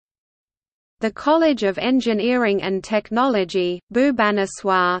The College of Engineering and Technology,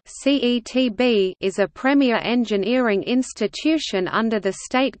 Bhubaneswar (CETB) is a premier engineering institution under the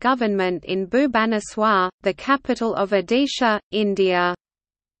state government in Bhubaneswar, the capital of Odisha, India.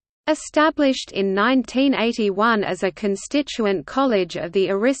 Established in 1981 as a constituent college of the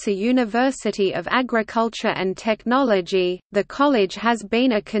Orissa University of Agriculture and Technology, the college has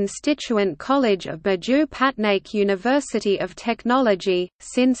been a constituent college of Biju Patnaik University of Technology,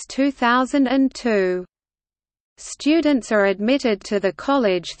 since 2002. Students are admitted to the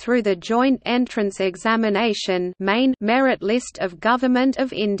college through the Joint Entrance Examination main merit list of Government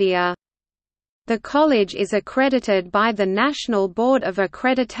of India. The college is accredited by the National Board of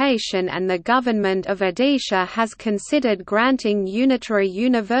Accreditation, and the Government of Odisha has considered granting Unitary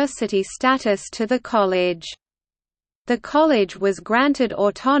university status to the college. The college was granted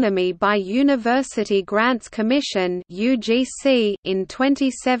autonomy by University Grants Commission (UGC) in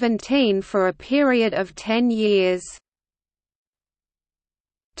 2017 for a period of 10 years.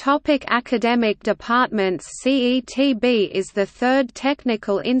 Academic departments. CETB is the third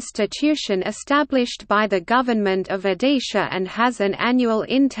technical institution established by the Government of Odisha and has an annual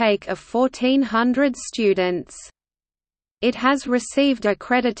intake of 1,400 students. It has received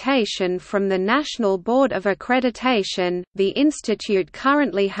accreditation from the National Board of Accreditation. The institute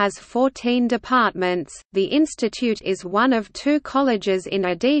currently has 14 departments. The institute is one of 2 colleges in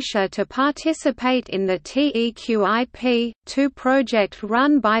Odisha to participate in the TEQIP-2 project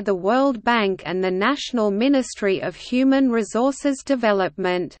run by the World Bank and the National Ministry of Human Resources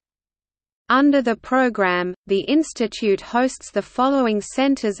Development. Under the program, the institute hosts the following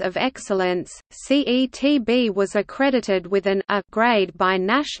centers of excellence. CETB was accredited with an A grade by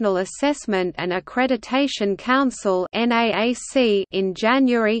National Assessment and Accreditation Council (NAAC) in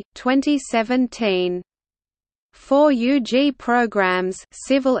January 2017. 4 UG programs: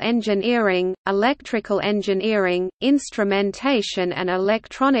 civil engineering, electrical engineering, instrumentation and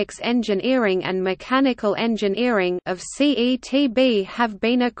electronics engineering and mechanical engineering of CETB have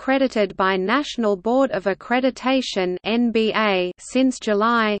been accredited by National Board of Accreditation (NBA) since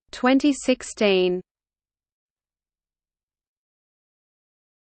July 2016.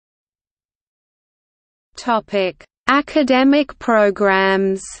 Topic: Academic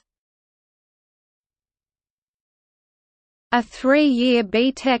programs. A 3-year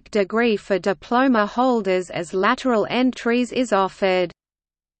B.Tech degree for diploma holders as lateral entries is offered.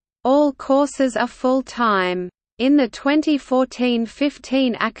 All courses are full-time. In the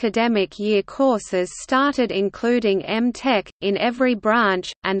 2014-15 academic year, courses started including M.Tech, in every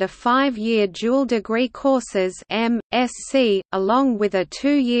branch, and a 5-year dual degree courses M.Sc, along with a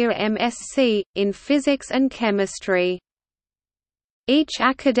 2-year MSc, in physics and chemistry. Each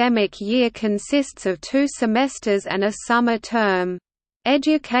academic year consists of 2 semesters and a summer term.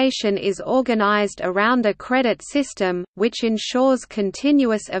 Education is organized around a credit system, which ensures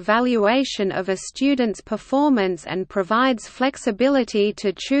continuous evaluation of a student's performance and provides flexibility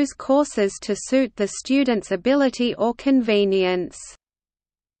to choose courses to suit the student's ability or convenience.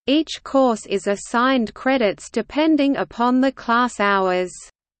 Each course is assigned credits depending upon the class hours.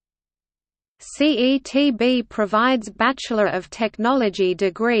 CETB provides Bachelor of Technology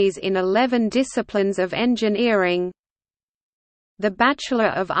degrees in 11 disciplines of engineering. The Bachelor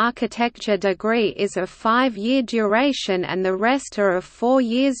of Architecture degree is of 5-year duration and the rest are of 4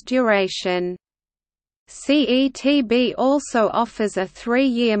 years duration. CETB also offers a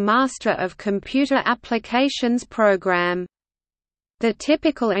 3-year Master of Computer Applications program. The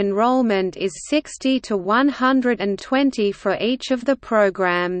typical enrollment is 60 to 120 for each of the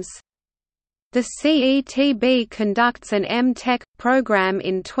programs. The CETB conducts an M.Tech program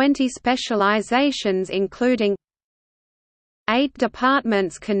in 20 specializations including 8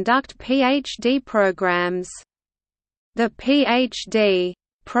 departments conduct PhD programs. The PhD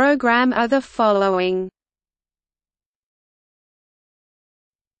program are the following.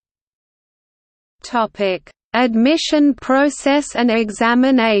 Admission process and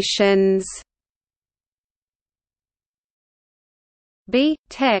examinations.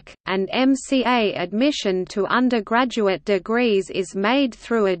 B.Tech, and MCA admission to undergraduate degrees is made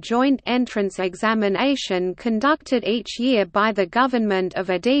through a joint entrance examination conducted each year by the Government of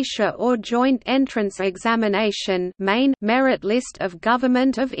Odisha or Joint Entrance Examination main merit list of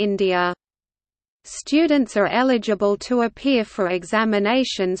Government of India. Students are eligible to appear for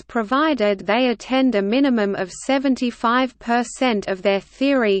examinations provided they attend a minimum of 75% of their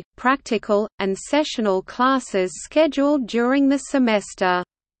theory, practical, and sessional classes scheduled during the semester.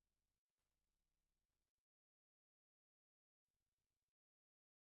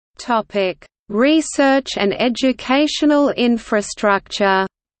 Research and educational infrastructure.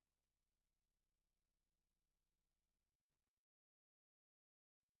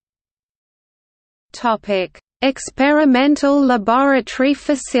 Experimental laboratory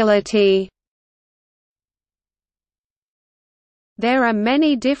facility. There are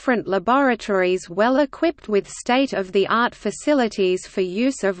many different laboratories well equipped with state-of-the-art facilities for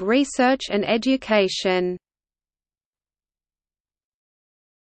use of research and education.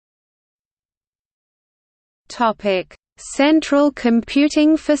 Central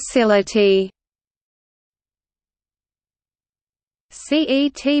Computing Facility.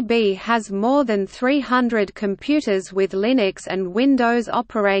 CETB has more than 300 computers with Linux and Windows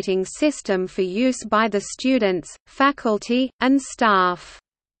operating system for use by the students, faculty, and staff.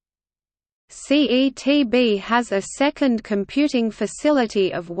 CETB has a second computing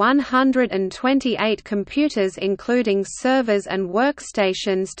facility of 128 computers including servers and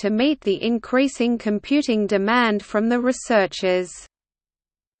workstations to meet the increasing computing demand from the researchers.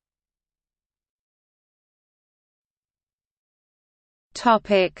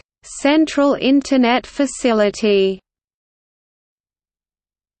 Central Internet Facility.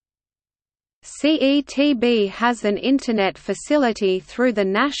 CETB has an Internet facility through the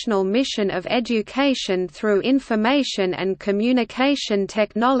National Mission of Education through Information and Communication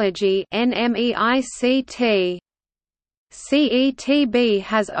Technology (NMEICT). CETB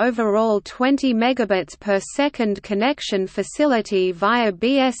has overall 20 megabits per second connection facility via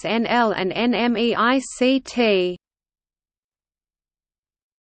BSNL and NMEICT.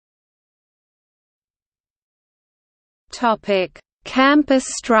 Campus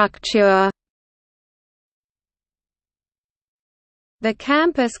structure. The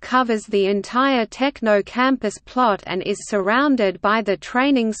campus covers the entire Techno-campus plot and is surrounded by the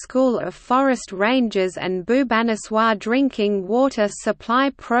Training School of Forest Rangers and Bhubaneswar Drinking Water Supply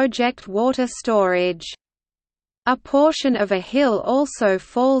Project water storage. A portion of a hill also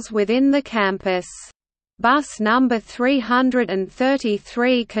falls within the campus. Bus number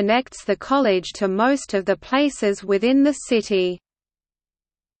 333 connects the college to most of the places within the city.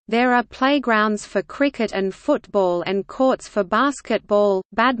 There are playgrounds for cricket and football and courts for basketball,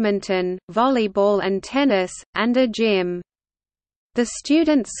 badminton, volleyball and tennis, and a gym. The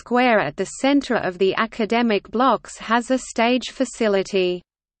Student Square at the center of the academic blocks has a stage facility.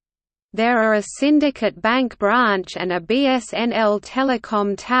 There are a Syndicate Bank branch and a BSNL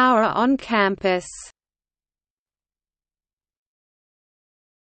telecom tower on campus.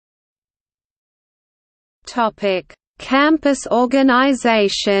 Campus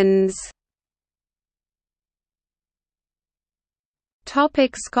organizations.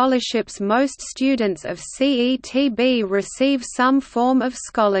 Scholarships. Most students of CETB receive some form of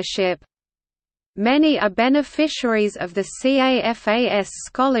scholarship. Many are beneficiaries of the CAFAS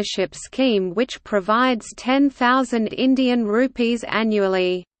scholarship scheme, which provides 10,000 Indian rupees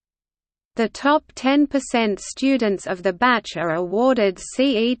annually. The top 10% students of the batch are awarded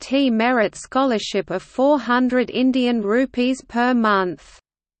CET Merit Scholarship of 400 Indian rupees per month.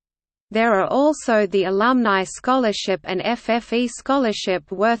 There are also the Alumni Scholarship and FFE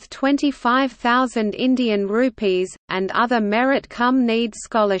Scholarship worth 25,000 Indian rupees, and other merit-cum-need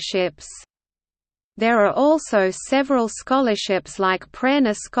scholarships. There are also several scholarships like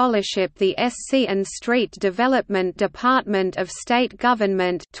Prerna Scholarship, the SC and Street Development Department of State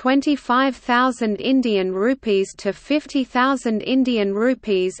Government, 25,000 Indian rupees to 50,000 Indian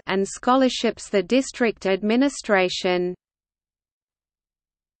rupees, and scholarships the District Administration.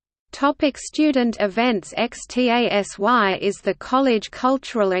 Student events. XTASY is the college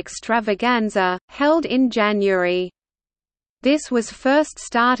cultural extravaganza, held in January. This was first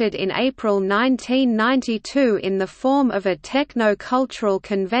started in April 1992 in the form of a techno-cultural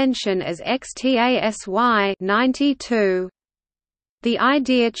convention as XTASY 92. The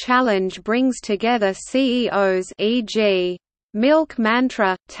Idea Challenge brings together CEOs e.g. Milk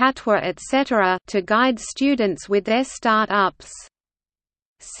Mantra, Tatwa etc. to guide students with their startups.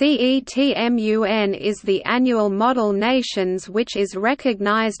 CETMUN is the annual Model Nations which is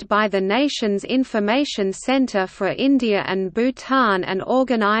recognized by the Nations Information Center for India and Bhutan and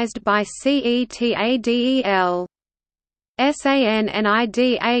organized by CETADEL.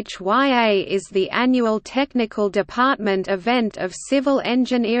 SANNIDHYA is the annual technical department event of Civil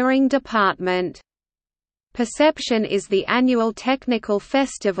Engineering Department. Perception is the annual technical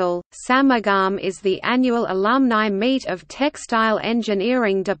festival, Samagam is the annual alumni meet of Textile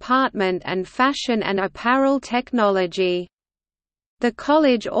Engineering Department and Fashion and Apparel Technology. The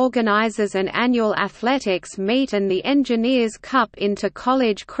college organizes an annual athletics meet and the Engineers Cup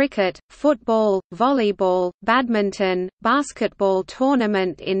inter-college cricket, football, volleyball, badminton, basketball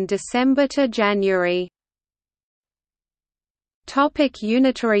tournament in December to January.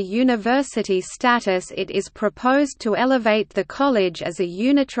 Unitary university status. It is proposed to elevate the college as a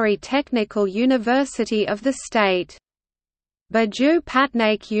unitary technical university of the state. Biju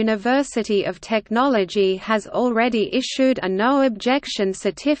Patnaik University of Technology has already issued a no-objection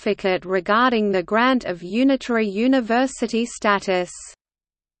certificate regarding the grant of unitary university status.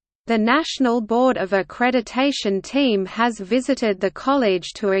 The National Board of Accreditation team has visited the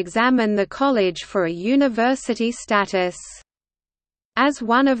college to examine the college for a university status. As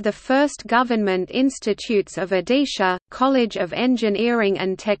one of the first government institutes of Odisha, College of Engineering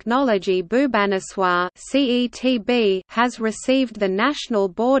and Technology Bhubaneswar (CETB) has received the National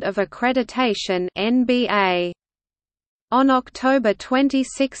Board of Accreditation (NBA). On October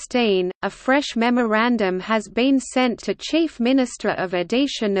 2016, a fresh memorandum has been sent to Chief Minister of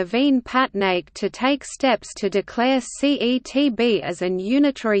Odisha Naveen Patnaik to take steps to declare CETB as an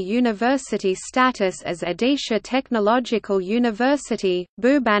unitary university status as Odisha Technological University,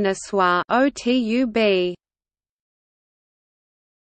 Bhubaneswar (OTUB).